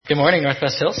Good morning,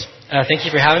 Northwest Hills. Thank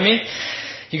you for having me.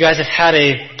 You guys have had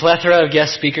a plethora of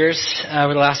guest speakers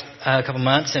over the last couple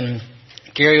months, and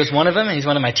Gary was one of them. He's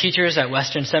one of my teachers at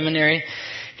Western Seminary.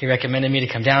 He recommended me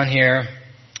to come down here.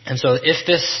 And so if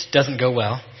this doesn't go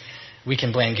well, we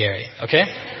can blame Gary, okay?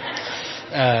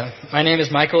 My name is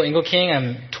Michael Engelking.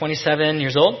 I'm 27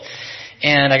 years old,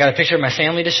 and I got a picture of my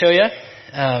family to show you.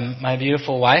 My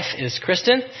beautiful wife is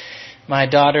Kristen. My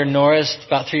daughter Nora's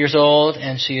about 3 years old,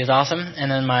 and she is awesome. And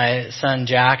then my son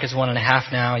Jack is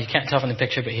 1.5 now. You can't tell from the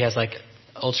picture, but he has like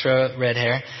ultra red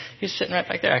hair. He's sitting right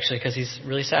back there actually because he's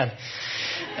really sad.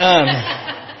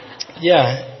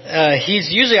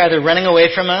 He's usually either running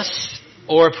away from us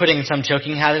or putting some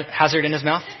choking hazard in his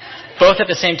mouth. Both at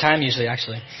the same time usually,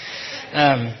 actually.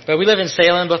 But we live in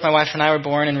Salem. Both my wife and I were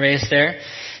born and raised there.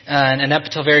 And up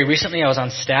until very recently, I was on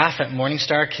staff at Morning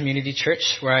Star Community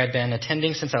Church, where I had been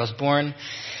attending since I was born,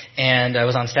 and I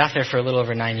was on staff there for a little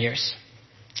over 9 years.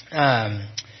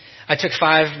 I took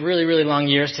 5 really, really long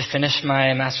years to finish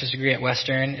my master's degree at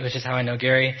Western. It was just how I know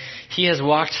Gary. He has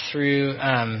walked through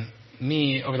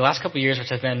me over the last couple of years, which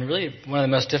have been really one of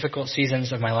the most difficult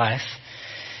seasons of my life.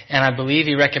 And I believe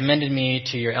he recommended me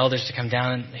to your elders to come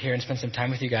down here and spend some time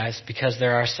with you guys because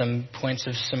there are some points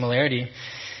of similarity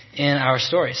in our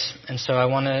stories. And so I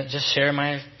want to just share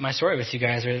my story with you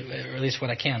guys, or at least what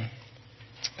I can.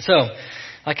 So,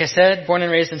 like I said, born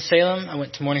and raised in Salem. I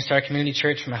went to Morning Star Community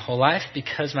Church for my whole life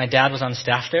because my dad was on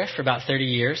staff there for about 30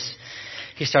 years.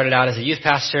 He started out as a youth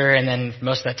pastor, and then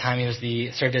most of that time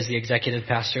he served as the executive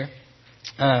pastor.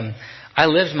 I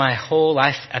lived my whole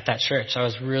life at that church. I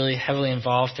was really heavily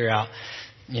involved throughout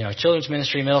children's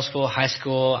ministry, middle school, high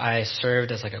school. I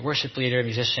served as like a worship leader,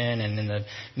 musician, and in the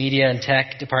media and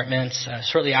tech departments.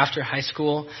 Shortly after high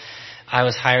school, I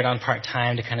was hired on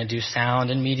part-time to kind of do sound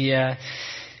and media.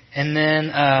 And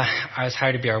then I was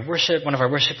hired to be one of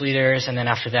our worship leaders. And then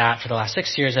after that, for the last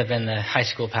 6 years, I've been the high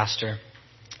school pastor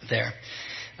there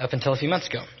up until a few months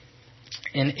ago.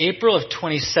 In April of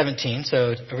 2017,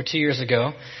 so over 2 years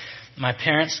ago, my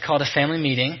parents called a family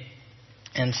meeting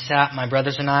and sat my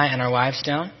brothers and I and our wives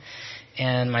down.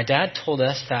 And my dad told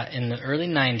us that in the early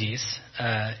 90s,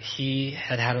 he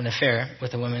had an affair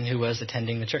with a woman who was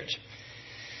attending the church.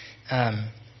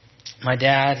 My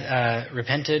dad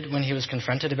repented when he was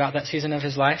confronted about that season of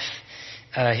his life.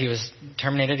 He was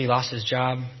terminated. He lost his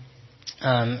job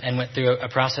and went through a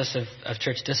process of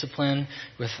church discipline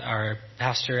with our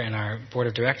pastor and our board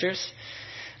of directors.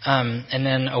 And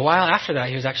then a while after that,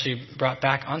 he was actually brought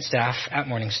back on staff at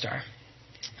Morning Star.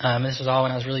 This was all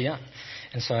when I was really young.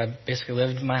 And so I basically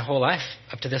lived my whole life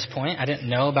up to this point. I didn't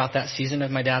know about that season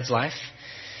of my dad's life.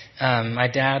 My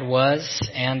dad was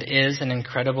and is an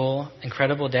incredible,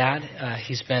 incredible dad.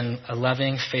 He's been a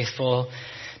loving, faithful,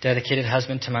 dedicated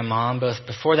husband to my mom, both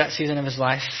before that season of his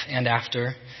life and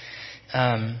after,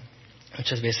 which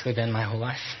has basically been my whole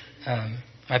life.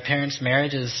 My parents'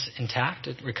 marriage is intact,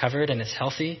 it recovered, and it's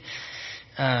healthy.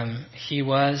 He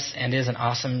was and is an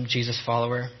awesome Jesus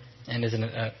follower and is an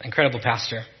incredible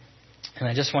pastor. And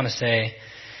I just want to say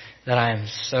that I am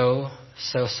so,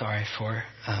 so sorry for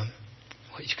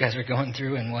what you guys are going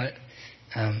through and what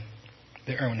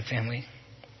the Irwin family.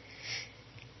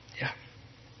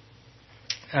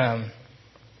 Yeah.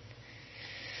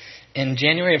 In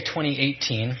January of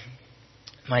 2018,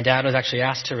 my dad was actually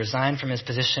asked to resign from his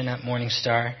position at Morning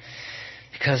Star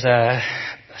because a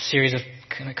series of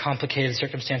kind of complicated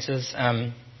circumstances.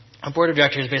 Our board of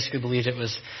directors basically believed it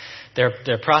was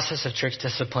their process of church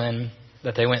discipline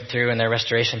that they went through and their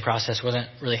restoration process wasn't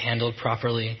really handled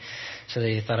properly. So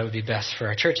they thought it would be best for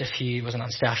our church if he wasn't on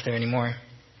staff there anymore.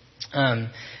 And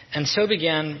so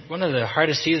began one of the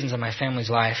hardest seasons of my family's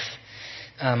life.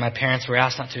 My parents were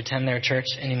asked not to attend their church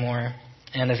anymore.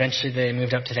 And eventually they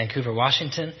moved up to Vancouver,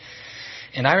 Washington.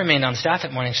 And I remained on staff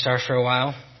at Morning Star for a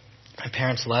while. My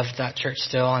parents loved that church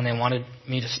still, and they wanted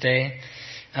me to stay.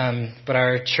 But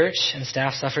our church and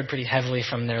staff suffered pretty heavily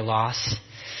from their loss.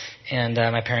 And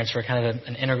my parents were kind of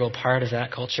an integral part of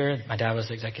that culture. My dad was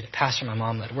the executive pastor. My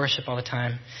mom led worship all the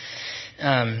time.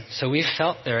 So we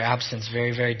felt their absence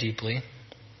very, very deeply.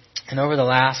 And over the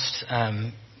last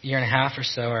year and a half or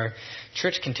so, our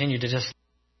church continued to just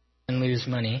lose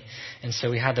money. And so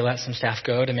we had to let some staff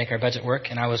go to make our budget work.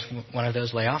 And I was one of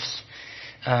those layoffs.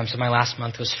 So my last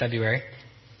month was February.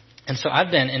 And so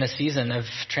I've been in a season of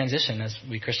transition, as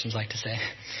we Christians like to say.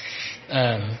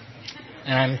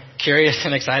 And I'm curious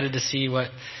and excited to see what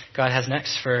God has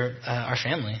next for our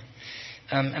family.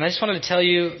 And I just wanted to tell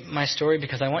you my story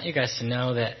because I want you guys to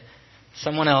know that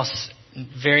someone else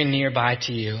very nearby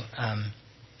to you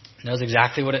knows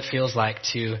exactly what it feels like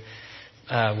to,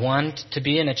 one, to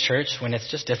be in a church when it's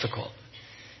just difficult,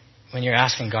 when you're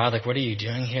asking God, like, what are you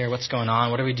doing here? What's going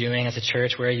on? What are we doing as a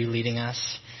church? Where are you leading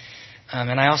us?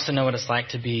 And I also know what it's like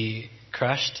to be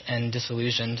crushed and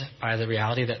disillusioned by the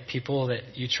reality that people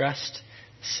that you trust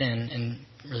sin in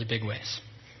really big ways.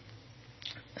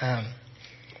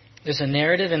 There's a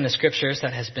narrative in the scriptures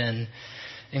that has been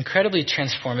incredibly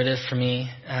transformative for me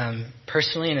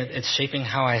personally, and it's shaping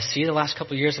how I see the last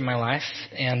couple of years of my life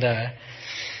and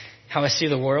how I see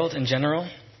the world in general.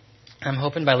 I'm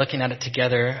hoping by looking at it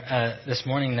together this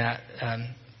morning that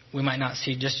we might not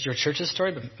see just your church's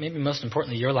story, but maybe most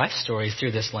importantly, your life story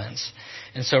through this lens.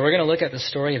 And so we're going to look at the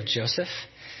story of Joseph.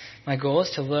 My goal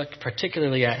is to look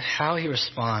particularly at how he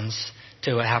responds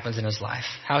to what happens in his life,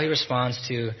 how he responds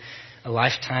to a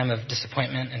lifetime of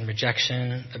disappointment and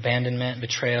rejection, abandonment,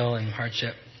 betrayal, and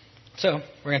hardship. So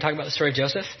we're going to talk about the story of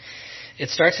Joseph. It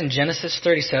starts in Genesis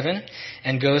 37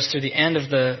 and goes through the end of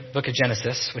the book of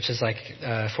Genesis, which is like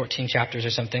 14 chapters or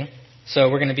something.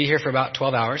 So we're going to be here for about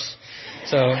 12 hours.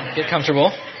 So get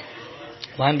comfortable.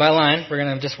 Line by line, we're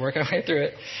going to just work our way through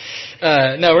it.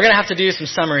 No, we're going to have to do some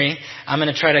summary. I'm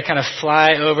going to try to kind of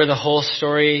fly over the whole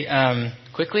story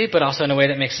quickly, but also in a way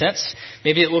that makes sense.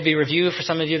 Maybe it will be review for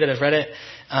some of you that have read it.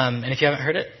 And if you haven't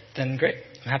heard it, then great.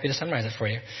 I'm happy to summarize it for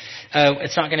you.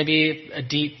 It's not going to be a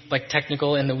deep, like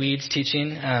technical in the weeds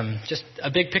teaching, just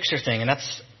a big picture thing. And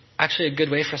that's actually a good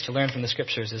way for us to learn from the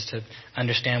scriptures, is to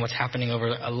understand what's happening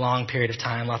over a long period of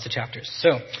time, lots of chapters.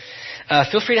 So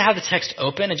feel free to have the text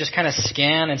open and just kind of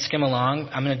scan and skim along.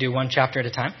 I'm going to do one chapter at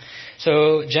a time.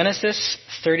 So Genesis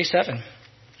 37.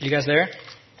 You guys there?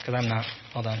 Because I'm not.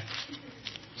 Hold on.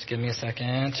 Just give me a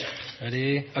second.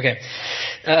 Ready? Okay.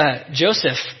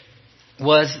 Joseph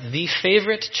was the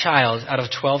favorite child out of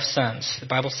 12 sons. The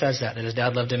Bible says that his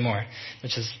dad loved him more,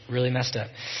 which is really messed up.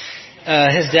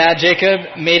 His dad,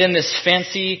 Jacob, made him this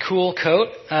fancy, cool coat.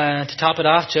 To top it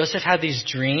off, Joseph had these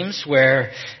dreams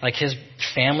where, like, his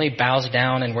family bows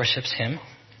down and worships him.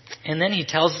 And then he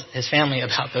tells his family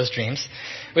about those dreams,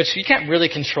 which you can't really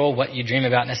control what you dream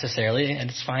about necessarily. And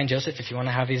it's fine, Joseph, if you want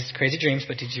to have these crazy dreams,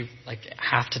 but did you,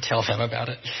 have to tell them about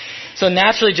it? So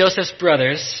naturally, Joseph's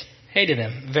brothers hated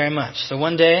him very much. So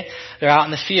one day, they're out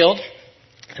in the field.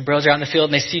 The bros are out in the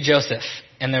field, and they see Joseph.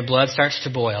 And their blood starts to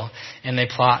boil, and they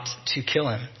plot to kill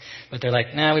him. But they're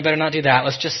like, nah, we better not do that.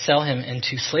 Let's just sell him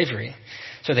into slavery.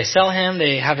 So they sell him,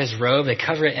 they have his robe, they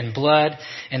cover it in blood,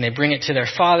 and they bring it to their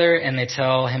father, and they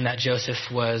tell him that Joseph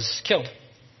was killed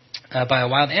by a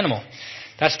wild animal.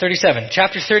 That's 37.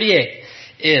 Chapter 38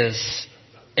 is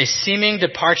a seeming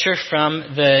departure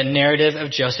from the narrative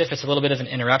of Joseph. It's a little bit of an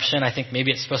interruption. I think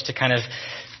maybe it's supposed to kind of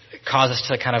cause us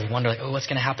to kind of wonder, what's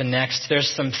going to happen next? There's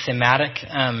some thematic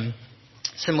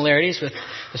similarities with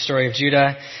the story of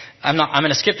Judah. I'm going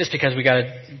to skip this because we got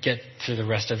to get through the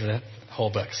rest of the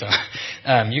whole book. So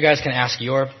you guys can ask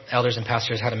your elders and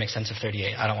pastors how to make sense of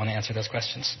 38. I don't want to answer those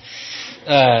questions.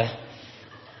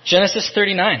 Genesis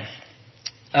 39.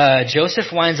 Joseph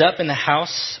winds up in the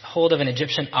household of an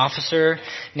Egyptian officer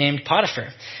named Potiphar.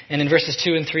 And in verses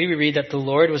 2 and 3, we read that the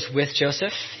Lord was with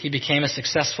Joseph. He became a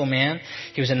successful man.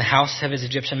 He was in the house of his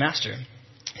Egyptian master.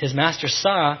 His master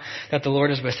saw that the Lord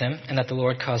was with him, and that the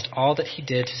Lord caused all that he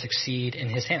did to succeed in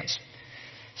his hands.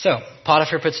 So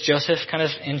Potiphar puts Joseph kind of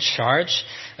in charge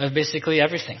of basically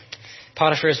everything.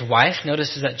 Potiphar's wife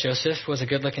notices that Joseph was a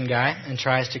good-looking guy and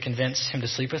tries to convince him to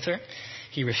sleep with her.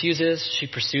 He refuses. She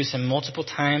pursues him multiple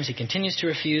times. He continues to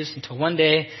refuse until one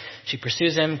day she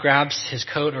pursues him, grabs his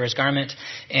coat or his garment,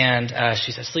 and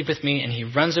she says, "Sleep with me." And he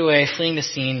runs away, fleeing the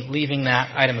scene, leaving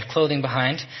that item of clothing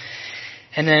behind.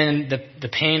 And then the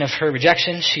pain of her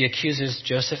rejection, she accuses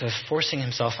Joseph of forcing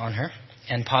himself on her,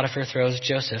 and Potiphar throws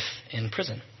Joseph in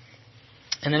prison.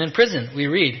 And then in prison, we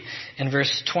read in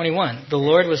verse 21, the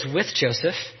Lord was with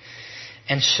Joseph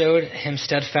and showed him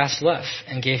steadfast love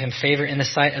and gave him favor in the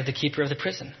sight of the keeper of the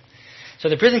prison. So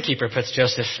the prison keeper puts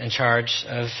Joseph in charge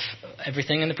of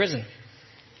everything in the prison.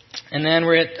 And then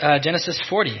we're at Genesis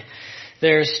 40.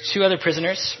 There's two other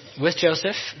prisoners with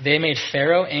Joseph. They made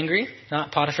Pharaoh angry,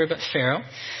 not Potiphar, but Pharaoh.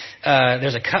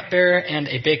 There's a cupbearer and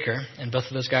a baker, and both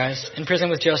of those guys in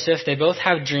prison with Joseph. They both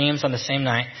have dreams on the same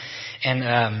night,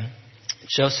 and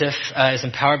Joseph is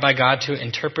empowered by God to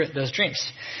interpret those dreams.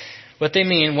 What they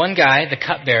mean, one guy, the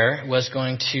cupbearer, was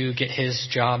going to get his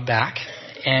job back,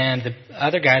 and the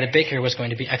other guy, the baker, was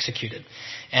going to be executed.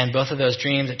 And both of those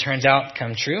dreams, it turns out,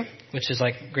 come true, which is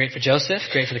great for Joseph,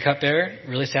 great for the cupbearer,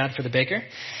 really sad for the baker.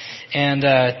 And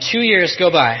 2 years go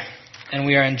by, and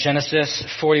we are in Genesis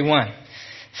 41.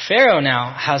 Pharaoh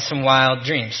now has some wild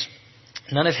dreams.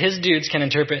 None of his dudes can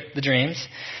interpret the dreams.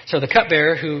 So the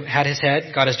cupbearer, who had his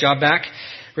head, got his job back,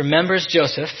 remembers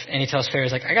Joseph, and he tells Pharaoh,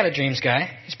 he's like, I got a dreams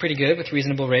guy. He's pretty good with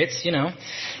reasonable rates, you know.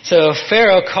 So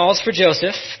Pharaoh calls for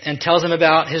Joseph and tells him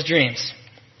about his dreams.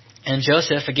 And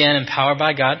Joseph, again, empowered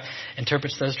by God,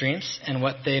 interprets those dreams. And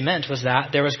what they meant was that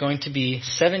there was going to be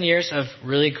 7 years of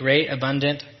really great,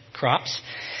 abundant crops,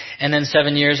 and then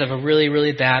 7 years of a really,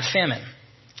 really bad famine.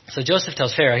 So Joseph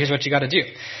tells Pharaoh, here's what you got to do.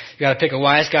 You got to pick a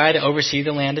wise guy to oversee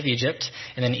the land of Egypt.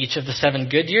 And then each of the 7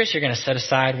 good years, you're going to set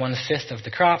aside 1/5 of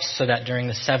the crops so that during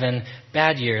the 7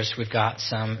 bad years, we've got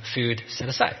some food set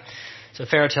aside. So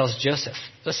Pharaoh tells Joseph,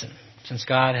 listen, since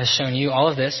God has shown you all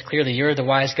of this, clearly you're the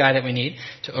wise guy that we need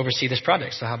to oversee this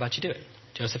project. So how about you do it?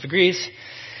 Joseph agrees.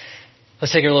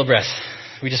 Let's take a little breath.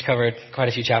 We just covered quite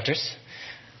a few chapters.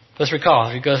 Let's recall,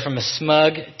 he goes from a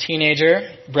smug teenager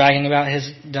bragging about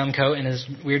his dumb coat and his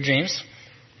weird dreams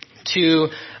to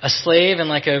a slave and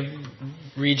like a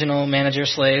regional manager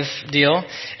slave deal.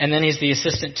 And then he's the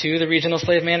assistant to the regional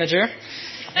slave manager.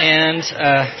 And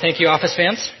thank you, Office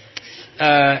fans.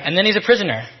 And then he's a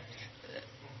prisoner.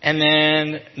 And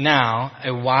then now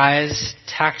a wise,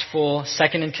 tactful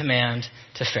second in command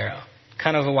to Pharaoh.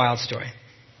 Kind of a wild story.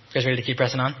 You guys ready to keep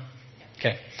pressing on?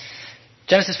 Okay.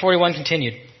 Genesis 41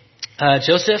 continued.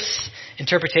 Joseph's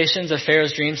interpretations of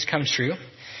Pharaoh's dreams come true.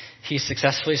 He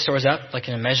successfully stores up like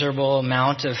an immeasurable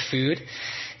amount of food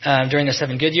during the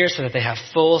 7 good years so that they have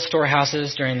full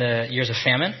storehouses during the years of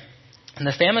famine. And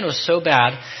the famine was so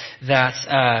bad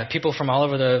that people from all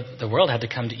over the world had to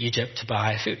come to Egypt to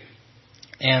buy food.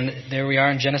 And there we are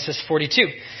in Genesis 42.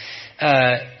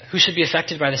 Who should be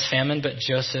affected by this famine but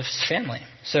Joseph's family?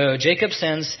 So Jacob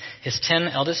sends his 10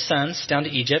 eldest sons down to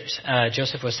Egypt.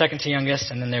 Joseph was second to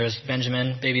youngest, and then there was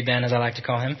Benjamin, baby Ben as I like to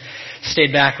call him,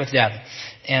 stayed back with dad.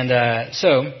 And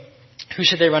so who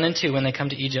should they run into when they come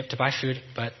to Egypt to buy food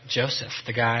but Joseph,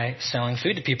 the guy selling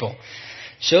food to people?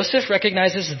 Joseph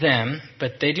recognizes them,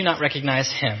 but they do not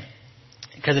recognize him.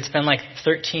 Because it's been like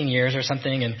 13 years or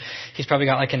something, and he's probably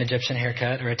got like an Egyptian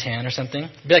haircut or a tan or something.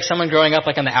 It'd be like someone growing up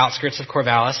like on the outskirts of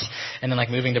Corvallis, and then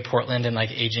like moving to Portland and like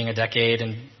aging a decade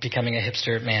and becoming a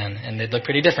hipster man, and they'd look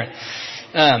pretty different.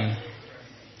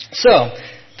 So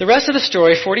the rest of the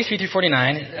story, 43 through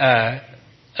 49,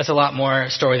 that's a lot more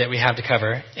story that we have to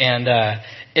cover, and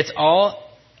it's all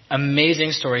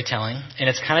amazing storytelling, and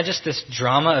it's kind of just this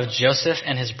drama of Joseph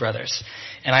and his brothers.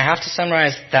 And I have to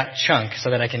summarize that chunk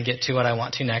so that I can get to what I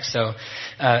want to next. So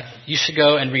you should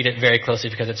go and read it very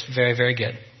closely because it's very, very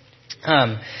good.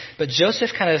 But Joseph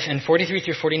kind of, in 43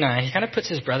 through 49, he kind of puts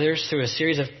his brothers through a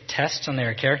series of tests on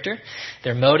their character,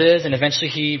 their motives, and eventually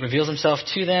he reveals himself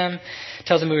to them,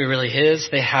 tells them who he really is.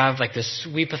 They have like this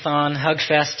sweep-a-thon, hug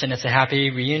fest, and it's a happy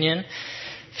reunion.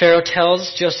 Pharaoh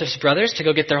tells Joseph's brothers to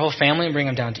go get their whole family and bring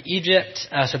them down to Egypt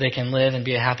so they can live and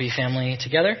be a happy family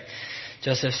together.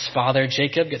 Joseph's father,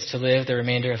 Jacob, gets to live the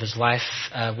remainder of his life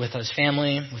with his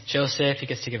family, with Joseph. He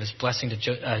gets to give his blessing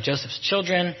to Joseph's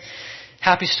children.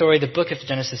 Happy story. The book of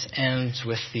Genesis ends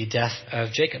with the death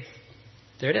of Jacob.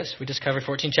 There it is. We just covered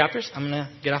 14 chapters. I'm going to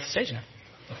get off the stage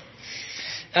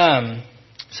now.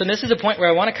 So this is a point where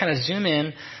I want to kind of zoom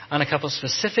in on a couple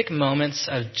specific moments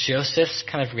of Joseph's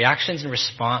kind of reactions and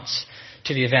response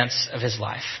to the events of his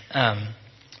life. And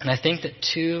I think that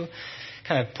 2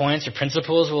 kind of points or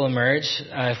principles will emerge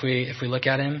if we look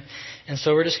at him. And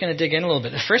so we're just going to dig in a little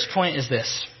bit. The first point is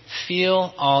this: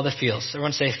 feel all the feels.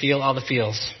 Everyone say, feel all the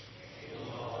feels.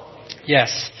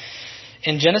 Yes.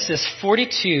 In Genesis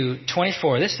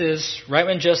 42:24, this is right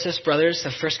when Joseph's brothers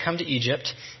have first come to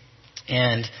Egypt,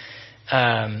 and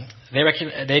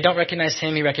they don't recognize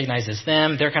him. He recognizes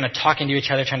them. They're kind of talking to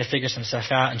each other, trying to figure some stuff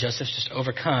out, and Joseph's just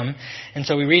overcome. And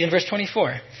so we read in verse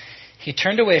 24, he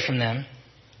turned away from them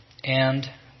and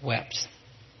wept.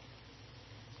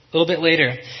 A little bit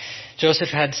later, Joseph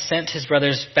had sent his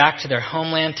brothers back to their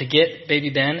homeland to get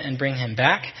baby Ben and bring him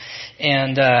back.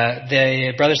 And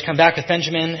the brothers come back with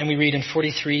Benjamin, and we read in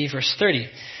 43 verse 30,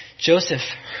 Joseph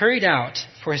hurried out,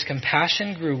 for his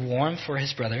compassion grew warm for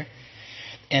his brother,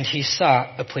 and he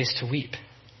sought a place to weep.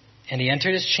 And he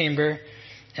entered his chamber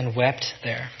and wept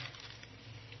there.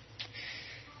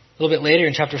 A little bit later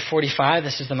in chapter 45,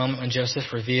 this is the moment when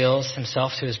Joseph reveals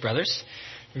himself to his brothers.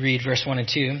 We read verse 1 and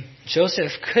 2.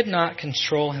 Joseph could not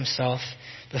control himself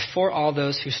before all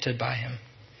those who stood by him.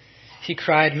 He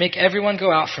cried, "Make everyone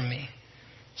go out from me."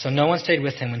 So no one stayed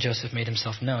with him when Joseph made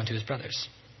himself known to his brothers.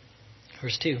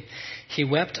 Verse 2. He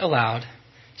wept aloud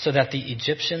so that the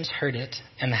Egyptians heard it,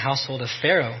 and the household of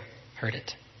Pharaoh heard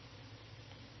it.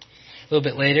 A little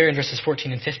bit later, in verses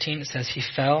 14 and 15, it says, he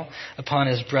fell upon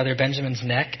his brother Benjamin's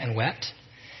neck and wept.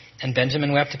 And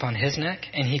Benjamin wept upon his neck,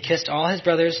 and he kissed all his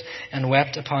brothers and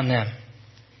wept upon them.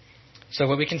 So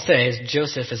what we can say is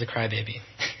Joseph is a crybaby.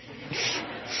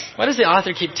 Why does the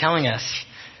author keep telling us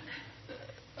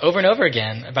over and over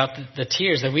again about the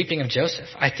tears, the weeping of Joseph?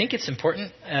 I think it's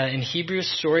important in Hebrew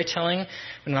storytelling.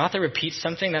 When an author repeats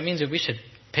something, that means that we should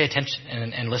pay attention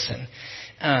and listen.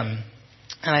 And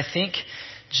I think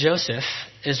Joseph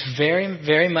is very,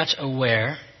 very much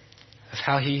aware of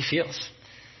how he feels.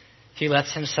 He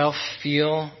lets himself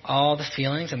feel all the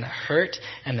feelings and the hurt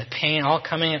and the pain all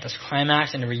coming at this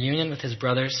climax and a reunion with his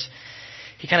brothers.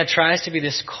 He kind of tries to be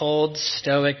this cold,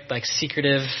 stoic,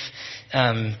 secretive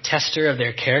tester of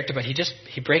their character, but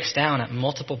he breaks down at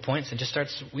multiple points and just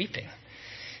starts weeping.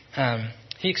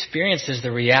 He experiences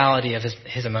the reality of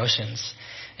his emotions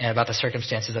and about the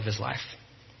circumstances of his life.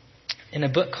 In a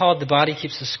book called The Body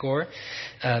Keeps the Score,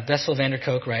 Bessel van der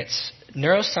Kolk writes,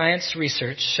 neuroscience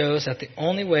research shows that the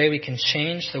only way we can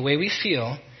change the way we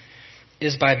feel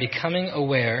is by becoming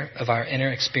aware of our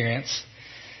inner experience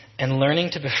and learning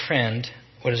to befriend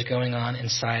what is going on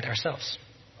inside ourselves.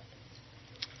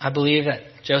 I believe that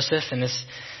Joseph, in this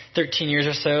 13 years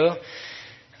or so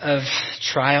of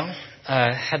trial,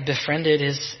 had befriended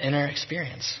his inner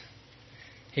experience.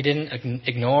 He didn't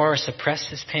ignore or suppress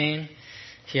his pain.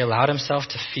 He allowed himself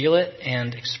to feel it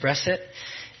and express it.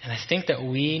 And I think that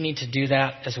we need to do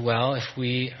that as well if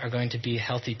we are going to be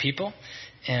healthy people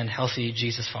and healthy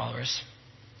Jesus followers.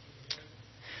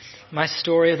 My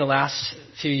story of the last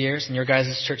few years and your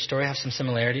guys' church story have some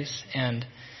similarities. And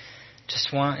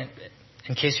just want,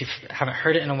 in case you haven't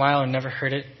heard it in a while or never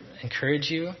heard it, encourage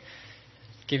you,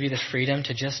 give you the freedom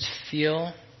to just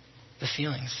feel the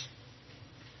feelings.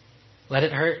 Let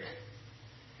it hurt.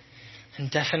 And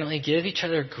definitely give each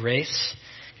other grace.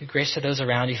 Give grace to those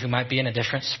around you who might be in a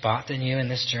different spot than you in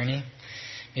this journey.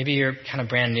 Maybe you're kind of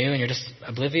brand new and you're just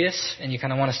oblivious and you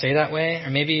kind of want to stay that way. Or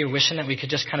maybe you're wishing that we could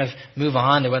just kind of move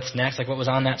on to what's next, like what was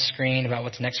on that screen about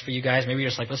what's next for you guys. Maybe you're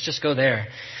just like, let's just go there.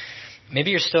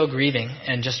 Maybe you're still grieving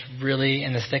and just really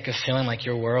in the thick of feeling like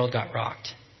your world got rocked.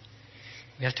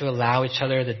 We have to allow each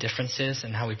other the differences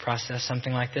in how we process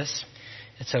something like this.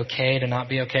 It's okay to not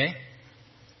be okay.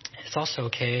 It's also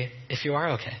okay if you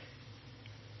are okay.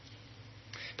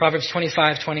 Proverbs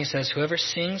 25:20 says, whoever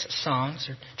sings songs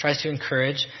or tries to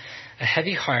encourage a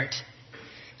heavy heart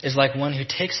is like one who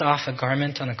takes off a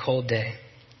garment on a cold day.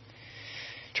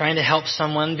 Trying to help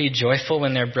someone be joyful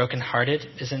when they're brokenhearted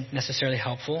isn't necessarily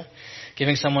helpful.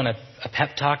 Giving someone a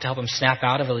pep talk to help them snap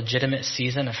out of a legitimate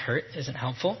season of hurt isn't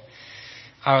helpful.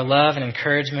 Our love and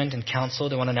encouragement and counsel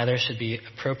to one another should be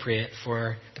appropriate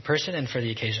for the person and for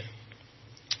the occasion.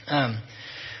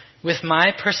 With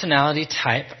my personality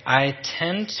type, I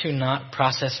tend to not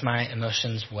process my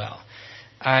emotions well.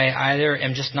 I either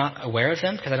am just not aware of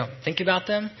them because I don't think about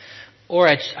them, or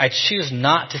I choose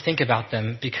not to think about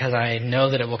them because I know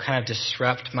that it will kind of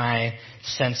disrupt my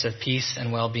sense of peace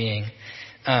and well-being.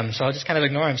 So I'll just kind of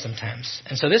ignore them sometimes.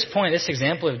 And so this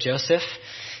example of Joseph,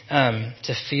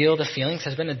 to feel the feelings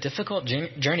has been a difficult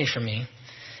journey for me.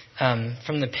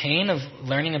 From the pain of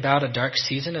learning about a dark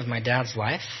season of my dad's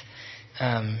life,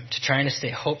 to trying to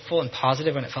stay hopeful and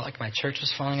positive when it felt like my church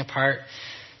was falling apart,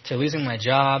 to losing my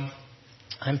job,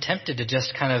 I'm tempted to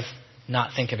just kind of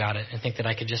not think about it and think that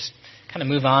I could just kind of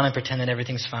move on and pretend that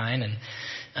everything's fine.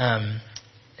 And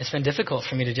it's been difficult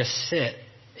for me to just sit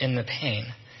in the pain.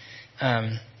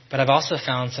 But I've also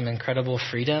found some incredible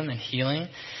freedom and healing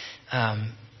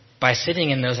by sitting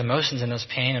in those emotions and those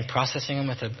pain and processing them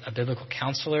with a biblical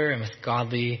counselor and with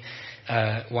godly,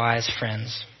 wise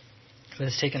friends. But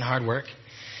it's taken hard work.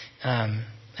 And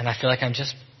I feel like I'm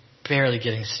just barely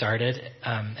getting started.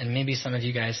 And maybe some of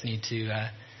you guys need to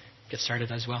get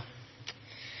started as well.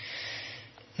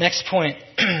 Next point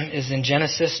is in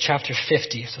Genesis chapter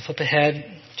 50. So flip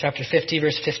ahead, chapter 50,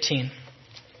 verse 15.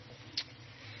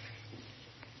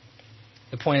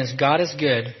 The point is, God is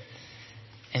good,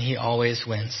 and he always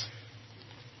wins.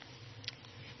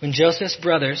 When Joseph's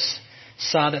brothers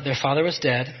saw that their father was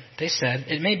dead, they said,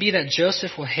 it may be that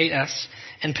Joseph will hate us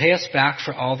and pay us back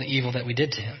for all the evil that we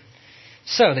did to him.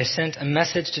 So they sent a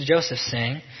message to Joseph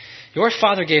saying, your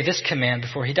father gave this command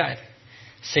before he died.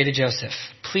 Say to Joseph,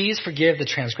 please forgive the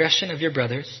transgression of your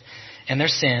brothers and their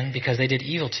sin because they did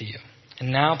evil to you.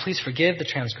 And now please forgive the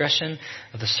transgression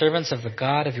of the servants of the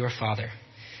God of your father.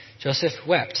 Joseph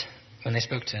wept when they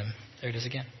spoke to him. There it is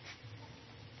again.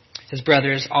 His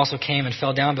brothers also came and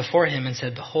fell down before him and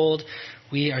said, behold,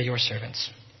 we are your servants.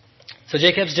 So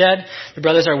Jacob's dead. The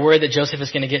brothers are worried that Joseph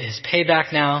is going to get his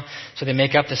payback now. So they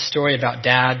make up this story about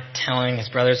dad telling his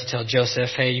brothers to tell Joseph,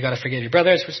 hey, you got to forgive your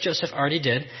brothers, which Joseph already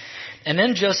did. And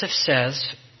then Joseph says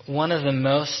one of the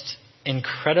most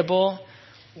incredible,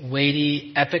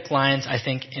 weighty, epic lines, I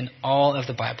think, in all of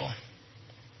the Bible.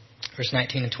 Verse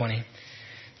 19 and 20.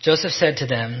 Joseph said to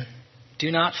them,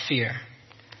 do not fear,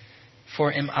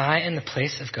 for am I in the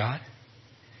place of God?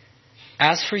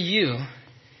 As for you,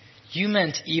 you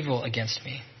meant evil against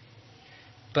me,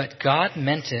 but God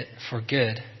meant it for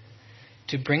good,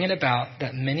 to bring it about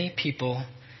that many people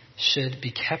should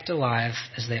be kept alive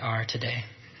as they are today.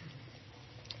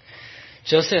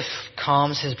 Joseph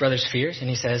calms his brother's fears and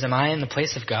he says, am I in the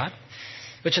place of God?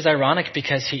 Which is ironic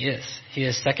because he is. He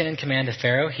is second in command of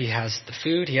Pharaoh. He has the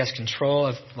food. He has control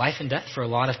of life and death for a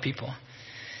lot of people.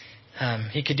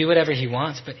 He could do whatever he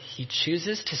wants, but he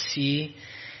chooses to see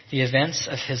the events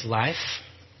of his life,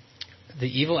 the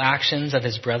evil actions of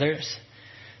his brothers,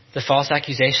 the false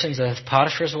accusations of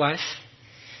Potiphar's wife.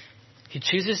 He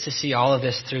chooses to see all of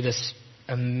this through this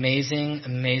amazing,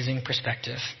 amazing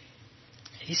perspective.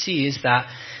 He sees that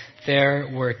there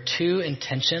were two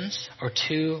intentions or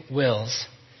two wills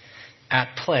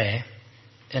at play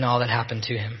in all that happened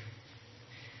to him.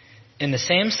 In the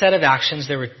same set of actions,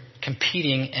 there were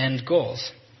competing end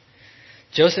goals.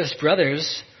 Joseph's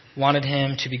brothers wanted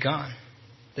him to be gone.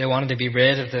 They wanted to be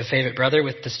rid of the favorite brother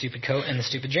with the stupid coat and the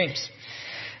stupid dreams.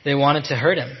 They wanted to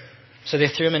hurt him. So they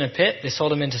threw him in a pit. They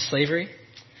sold him into slavery.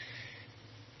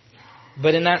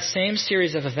 But in that same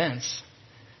series of events,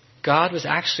 God was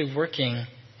actually working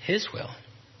his will.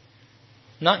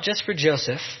 Not just for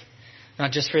Joseph,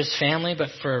 not just for his family, but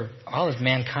for all of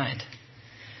mankind.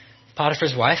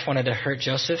 Potiphar's wife wanted to hurt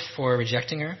Joseph for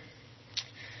rejecting her.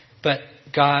 But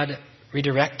God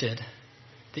redirected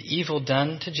the evil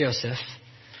done to Joseph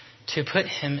to put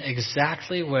him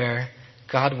exactly where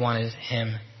God wanted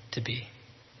him to be.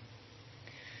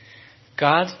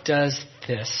 God does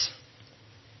this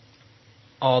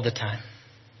all the time.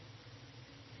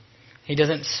 He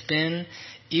doesn't spin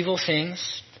evil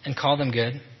things and call them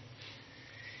good.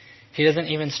 He doesn't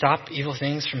even stop evil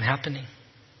things from happening.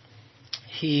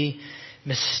 He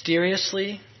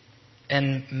mysteriously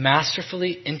and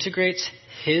masterfully integrates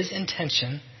his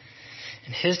intention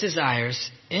and his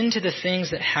desires into the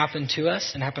things that happen to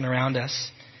us and happen around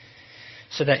us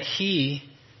so that he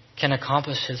can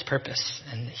accomplish his purpose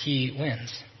and he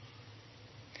wins.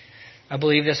 I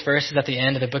believe this verse is at the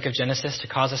end of the book of Genesis to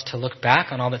cause us to look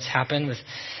back on all that's happened with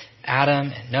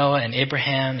Adam and Noah and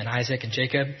Abraham and Isaac and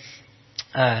Jacob,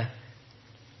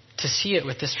 to see it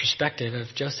with this perspective of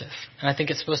Joseph. And I think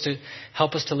it's supposed to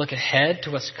help us to look ahead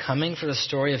to what's coming for the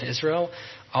story of Israel,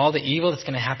 all the evil that's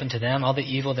going to happen to them, all the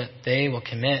evil that they will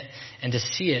commit, and to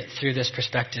see it through this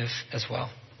perspective as well.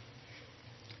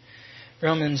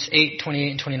 Romans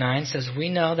 8:28 and 29 says, we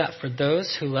know that for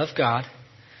those who love God,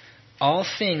 all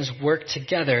things work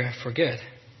together for good,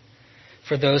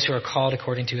 for those who are called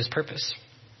according to his purpose.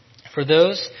 For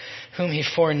those whom he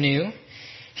foreknew,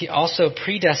 he also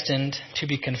predestined to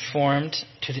be conformed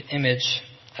to the image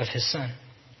of his Son.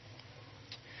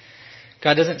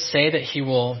 God doesn't say that he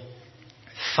will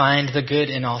find the good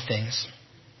in all things.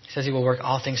 He says he will work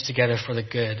all things together for the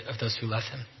good of those who love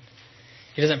him.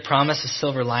 He doesn't promise a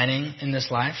silver lining in this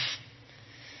life.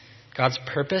 God's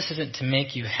purpose isn't to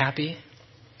make you happy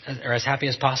or as happy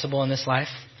as possible in this life.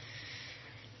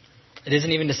 It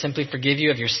isn't even to simply forgive you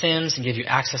of your sins and give you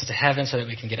access to heaven so that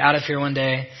we can get out of here one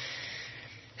day.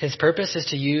 His purpose is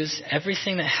to use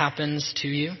everything that happens to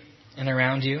you and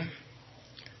around you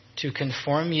to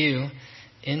conform you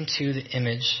into the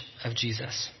image of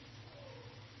Jesus.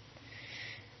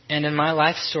 And in my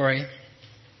life story,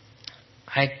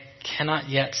 I cannot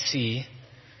yet see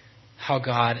how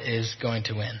God is going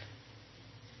to win.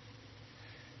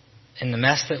 In the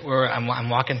mess that I'm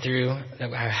walking through,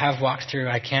 that I have walked through,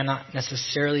 I cannot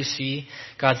necessarily see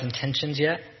God's intentions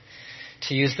yet.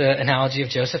 To use the analogy of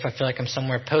Joseph, I feel like I'm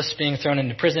somewhere post being thrown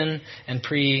into prison and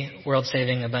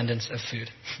pre-world-saving abundance of food.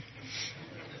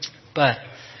 But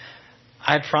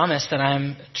I promise that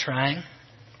I'm trying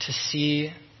to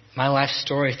see my life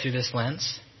story through this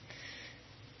lens.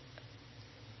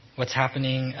 What's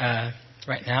happening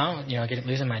right now,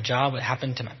 losing my job, what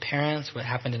happened to my parents, what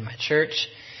happened in my church.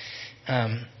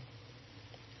 And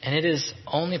it is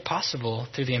only possible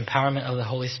through the empowerment of the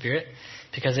Holy Spirit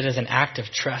because it is an act of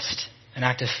trust, an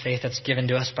act of faith that's given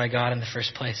to us by God in the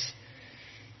first place.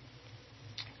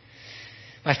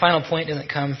 My final point doesn't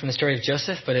come from the story of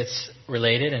Joseph, but it's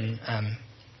related and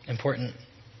important.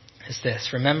 Is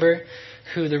this: remember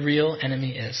who the real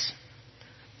enemy is.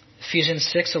 Ephesians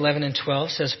 6:11 and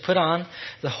 12 says, "Put on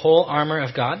the whole armor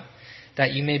of God,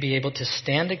 that you may be able to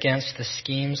stand against the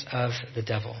schemes of the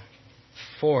devil.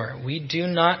 For we do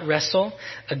not wrestle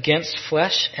against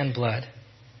flesh and blood,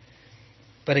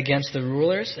 but against the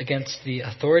rulers, against the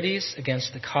authorities,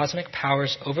 against the cosmic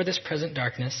powers over this present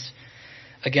darkness,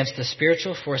 against the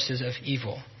spiritual forces of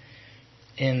evil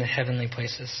in the heavenly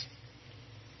places."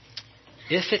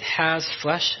 if it has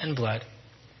flesh and blood,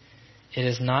 it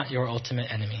is not your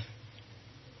ultimate enemy.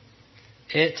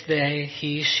 It, they,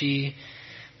 he, she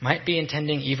might be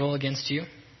intending evil against you,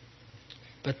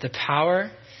 but the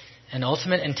power and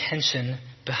ultimate intention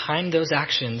behind those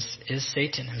actions is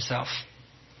Satan himself.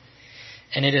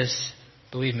 And it is,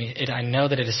 believe me, I know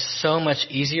that it is so much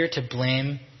easier to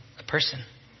blame a person.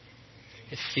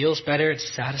 It feels better,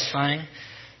 it's satisfying,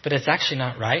 but it's actually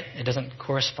not right. It doesn't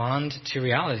correspond to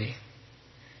reality.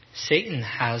 Satan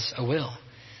has a will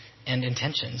and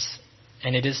intentions,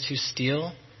 and it is to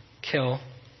steal, kill,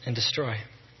 and destroy.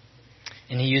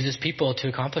 And he uses people to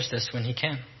accomplish this when he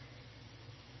can.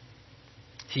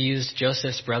 He used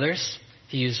Joseph's brothers.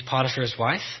 He used Potiphar's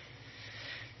wife.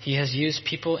 He has used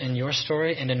people in your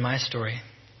story and in my story.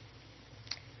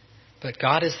 But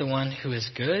God is the one who is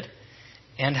good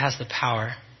and has the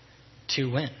power to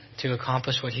win, to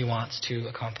accomplish what he wants to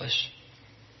accomplish.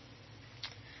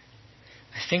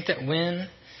 I think that when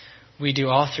we do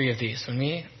all three of these, when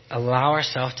we allow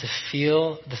ourselves to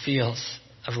feel the feels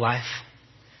of life,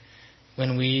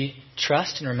 when we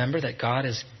trust and remember that God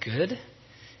is good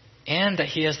and that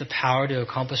he has the power to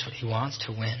accomplish what he wants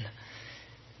to win,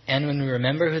 and when we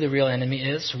remember who the real enemy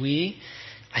is,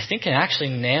 I think, can actually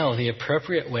nail the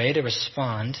appropriate way to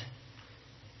respond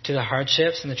to the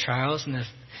hardships and the trials and the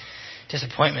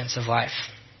disappointments of life.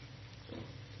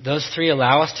 Those three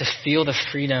allow us to feel the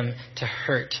freedom to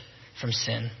hurt from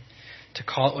sin, to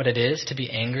call it what it is, to be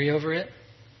angry over it.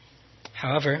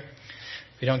 However,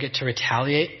 we don't get to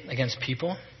retaliate against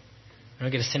people. We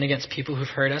don't get to sin against people who've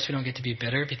hurt us. We don't get to be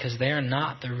bitter because they are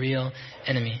not the real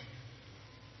enemy.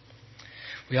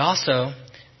 We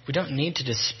don't need to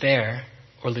despair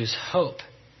or lose hope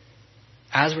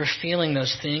as we're feeling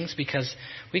those things, because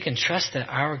we can trust that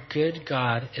our good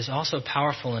God is also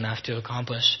powerful enough to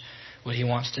accomplish what he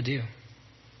wants to do.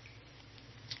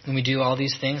 When we do all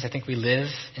these things, I think we live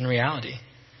in reality.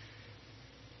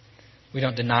 We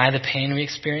don't deny the pain we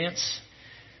experience.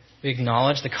 We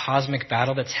acknowledge the cosmic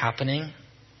battle that's happening,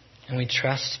 and we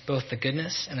trust both the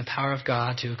goodness and the power of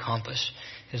God to accomplish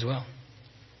his will.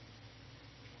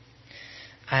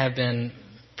 I have been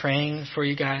praying for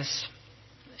you guys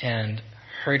and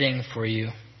hurting for you.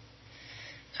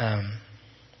 And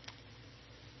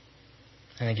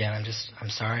again, I'm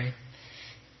sorry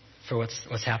for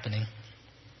what's happening.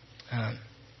 And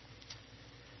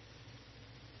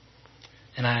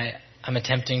I'm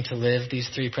attempting to live these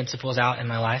three principles out in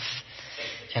my life.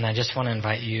 And I just want to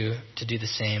invite you to do the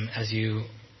same as you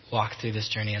walk through this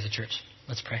journey as a church.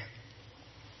 Let's pray.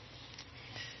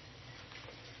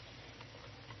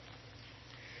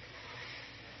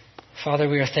 Father,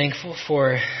 we are thankful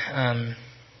for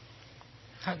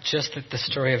not just that the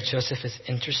story of Joseph is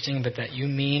interesting, but that you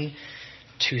mean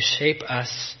to shape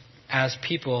us as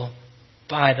people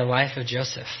by the life of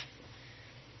Joseph.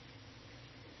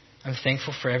 I'm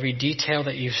thankful for every detail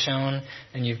that you've shown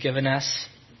and you've given us.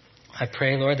 I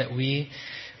pray, Lord, that we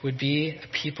would be a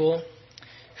people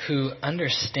who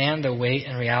understand the weight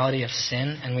and reality of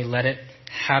sin, and we let it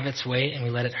have its weight and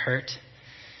we let it hurt.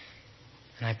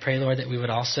 And I pray, Lord, that we would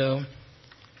also,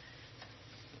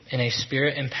 in a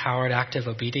spirit-empowered act of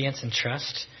obedience and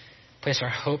trust, place our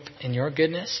hope in your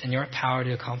goodness and your power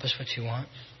to accomplish what you want.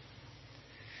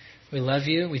 We love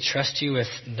you. We trust you with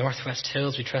Northwest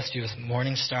Hills. We trust you with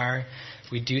Morning Star.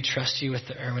 We do trust you with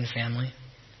the Irwin family.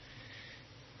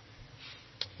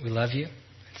 We love you.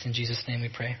 It's in Jesus' name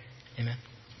we pray. Amen.